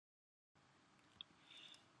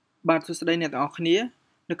បាទសួស្តីអ្នកទាំងអស់គ្នា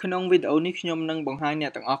នៅក្នុងវីដេអូនេះខ្ញុំនឹងបង្ហាញអ្ន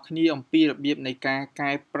កទាំងអស់គ្នាអំពីរបៀបនៃការ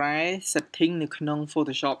កែប្រែ setting នៅក្នុង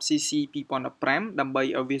Photoshop CC 2015ដើម្បី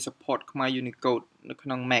ឲ្យវា support Khmer Unicode នៅក្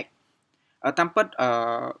នុង Mac តាមពិត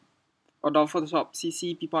Adobe Photoshop CC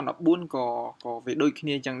 2014ក៏វាដូចគ្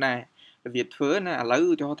នាអញ្ចឹងដែររបៀបធ្វើណាឥឡូវ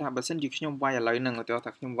ឧទាហរណ៍ថាបើសិនជាខ្ញុំវាយឥឡូវហ្នឹងឧទាហរណ៍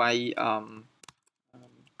ថាខ្ញុំវាយ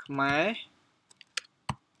ខ្មែរ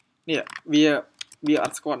នេះវាអ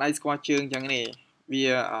ត់ស្គាល់ដៃស្គាល់ជើងអញ្ចឹងទេវា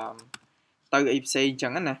ទៅអីផ្សេងអញ្ចឹ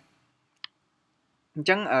ងណាអញ្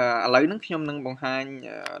ចឹងឥឡូវហ្នឹងខ្ញុំនឹងបង្ហាញ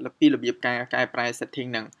ពីរបៀបការកែប្រែ setting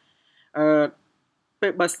ហ្នឹងពេ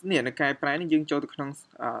លបើនេះនៅកែប្រែនេះយើងចូលទៅក្នុង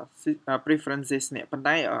preferences នេះប៉ុន្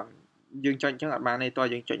តែយើងចុចអញ្ចឹងអត់បានទេតើ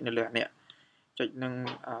យើងចុចនៅលើអានេះចុចនឹង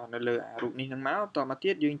នៅលើរូបនេះហ្នឹងមកតមក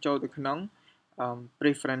ទៀតយើងចូលទៅក្នុង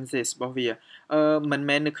preferences របស់វាមិន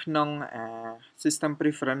មែននៅក្នុងsystem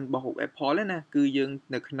preference របស់ Apple ទេណាគឺយើង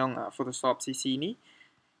នៅក្នុង Photoshop CC នេះ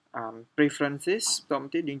preferences តមក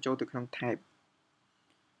ទៀតយើងចូលទៅក្នុង tab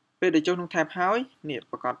ពេលដែលចូលក្នុង tab ហើយនេះ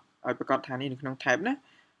ប្រកាសថានេះនៅក្នុង tab ណា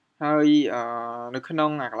ហើយនៅក្នុង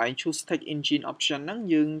កន្លែង choose text engine option ហ្នឹង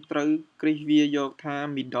យើងត្រូវគ្រីសវាយកថា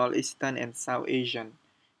Middle Eastern and South Asian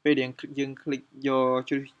ពេលដែលយើង click យ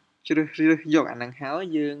កជ្រើសរើសយកអាហ្នឹងហើយ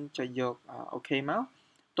យើងចុចយក OK មក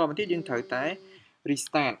តមកទៀតយើងត្រូវតែ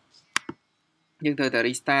restart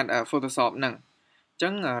Photoshop ហ្នឹងអញ្ចឹ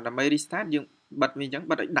ងដើម្បី restart យើងបិទវាអញ្ចឹង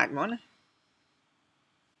បិទឲ្យដាច់មកណា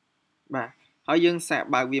បាទហើយយើងសាក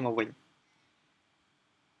បើកវាមកវិញ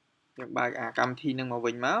យើងបើកកម្មវិធីនឹងមក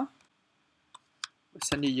វិញមកបើ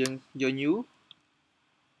សិនជាយើងយក new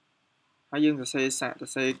ហើយយើងសរ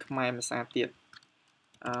សេរខ្មែរភាសាទៀត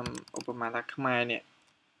ឧបមាថាខ្មែរនេះ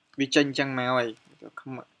វាចេញអញ្ចឹងមកហើយ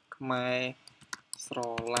ខ្មែរស្រ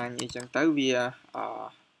ឡាញ់អីចឹងទៅ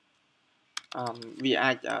វា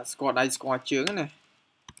អាចស្គាល់ដៃស្គាល់ជើងណា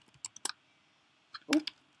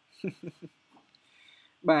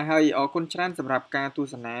បាទហើយអរគុណច្រើនសម្រាប់ការទ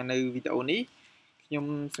ស្សនានៅវីដេអូនេះខ្ញុំ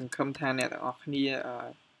សង្ឃឹមថាអ្នកទាំងអស់គ្នា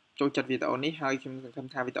ចូលចិត្តវីដេអូនេះហើយខ្ញុំសង្ឃឹម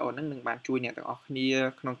ថាវីដេអូហ្នឹងនឹងបានជួយអ្នកទាំងអស់គ្នា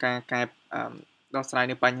ក្នុងការកែដោះស្រាយ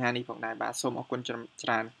នៅបញ្ហានេះផងដែរបាទសូមអរគុណច្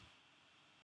រើន